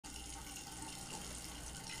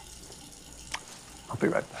I'll be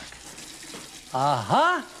right back.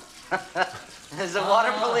 Uh-huh. There's the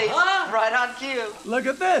water police, right on cue. Look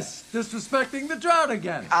at this, disrespecting the drought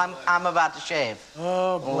again. I'm about to shave.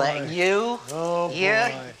 Oh, boy. You? Oh,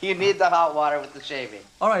 Yeah. boy. You need the hot water with the shaving.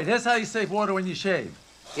 All right, here's how you save water when you shave.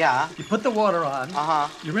 Yeah. You put the water on,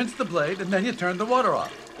 you rinse the blade, and then you turn the water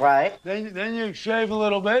off. Right. Then you shave a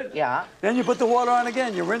little bit. Yeah. Then you put the water on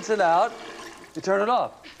again, you rinse it out, you turn it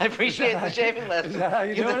off. I appreciate the shaving lesson. Is that how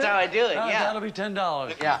you do it? That's how I do it, yeah. That'll be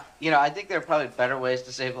 $10. Yeah. You know, I think there are probably better ways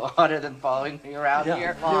to save water than following me around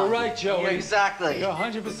here. You're right, Joey. Exactly. You're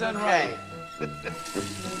 100% right.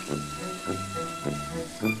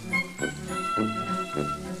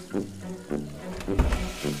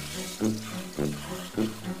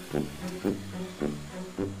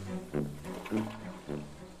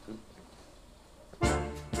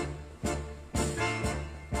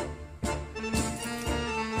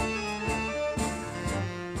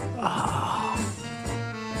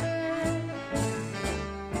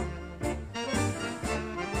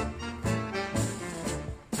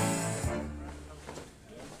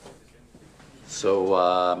 So,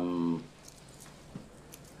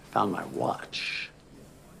 found my watch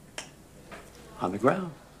on the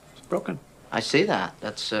ground. It's broken. I see that.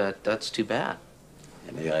 That's too bad.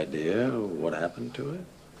 Any idea what happened to it?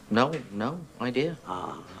 No idea.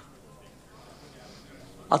 I'll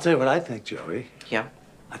tell you what I think, Joey. Yeah.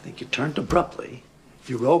 I think you turned abruptly,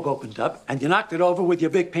 your rogue opened up, and you knocked it over with your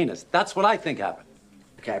big penis. That's what I think happened.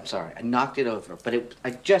 Okay, I'm sorry. I knocked it over, but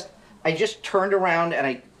I just turned around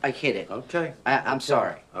and I hit it. Okay. I'm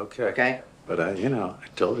sorry. Okay. Okay? But, you know, I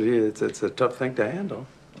told you it's a tough thing to handle.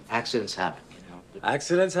 Accidents happen, you know.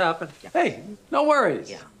 Accidents happen. Yeah. Hey, no worries.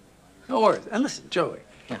 Yeah. No worries. And listen, Joey.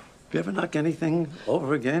 Yeah. If you ever knock anything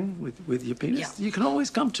over again with your penis, Yeah. you can always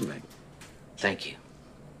come to me. Thank you.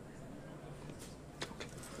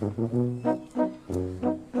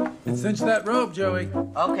 And cinch that rope, Joey.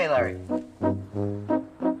 Okay, Larry.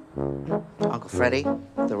 Uncle Freddie,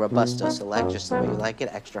 the Robusto Select, just the way you like it,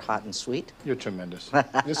 extra hot and sweet. You're tremendous.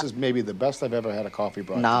 This is maybe the best I've ever had a coffee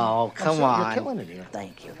brought. No, come on. You're killing it here.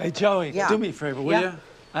 Thank you. Hey, Joey, Yeah. do me a favor, will Yeah. you?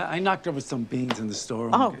 I knocked over some beans in the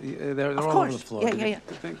storeroom. Oh, they're of all course. over the floor. Yeah.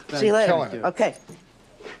 Thank See you later. Killing it. Okay.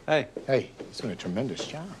 Hey. Hey, he's doing a tremendous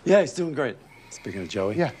job. Yeah, he's doing great. Speaking of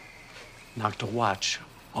Joey. Yeah. Knocked a watch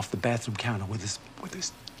off the bathroom counter with his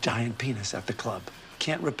giant penis at the club.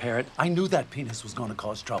 Can't repair it. I knew that penis was going to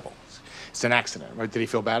cause trouble. It's an accident, right? Did he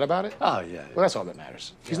feel bad about it? Oh, yeah. Well, that's all that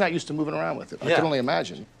matters. He's not used to moving around with it. I Yeah. can only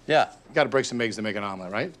imagine. Yeah. You gotta break some eggs to make an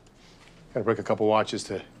omelet, right? Gotta break a couple watches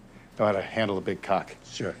to know how to handle a big cock.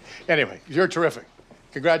 Sure. Anyway, you're terrific.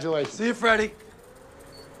 Congratulations. See you, Freddie.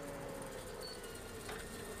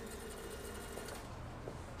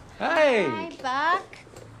 Hey. Hi, Buck.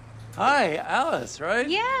 Hi, Alice, right?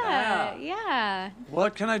 Yeah.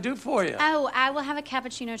 What can I do for you? Oh, I will have a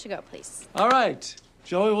cappuccino to go, please. All right.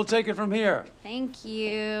 Joey, we'll take it from here. Thank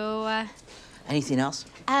you. Anything else?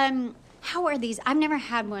 How are these? I've never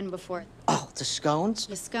had one before. Oh, the scones?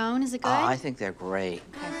 The scone, is it good? Oh, I think they're great.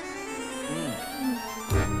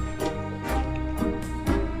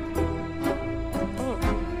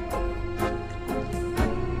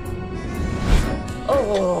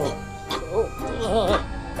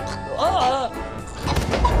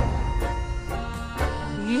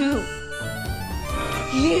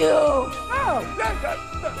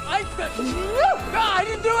 I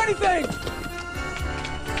didn't do anything!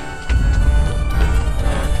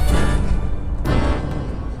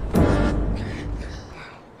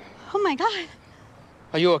 Oh my God.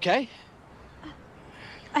 Are you okay?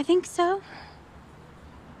 I think so.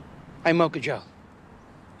 I'm Mocha Joe.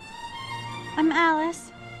 I'm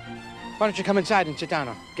Alice. Why don't you come inside and sit down?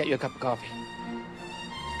 I'll get you a cup of coffee.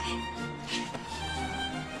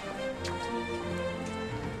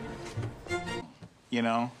 You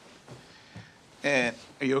know? And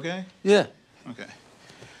are you okay? Yeah. Okay.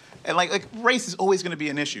 And like race is always going to be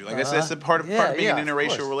an issue. Like I said, it's a part of being an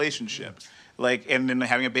interracial relationship. Like, and then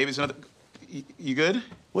having a baby is another. You good?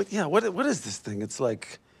 What is this thing? It's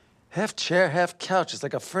like half chair, half couch. It's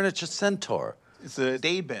like a furniture centaur. It's a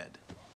day bed.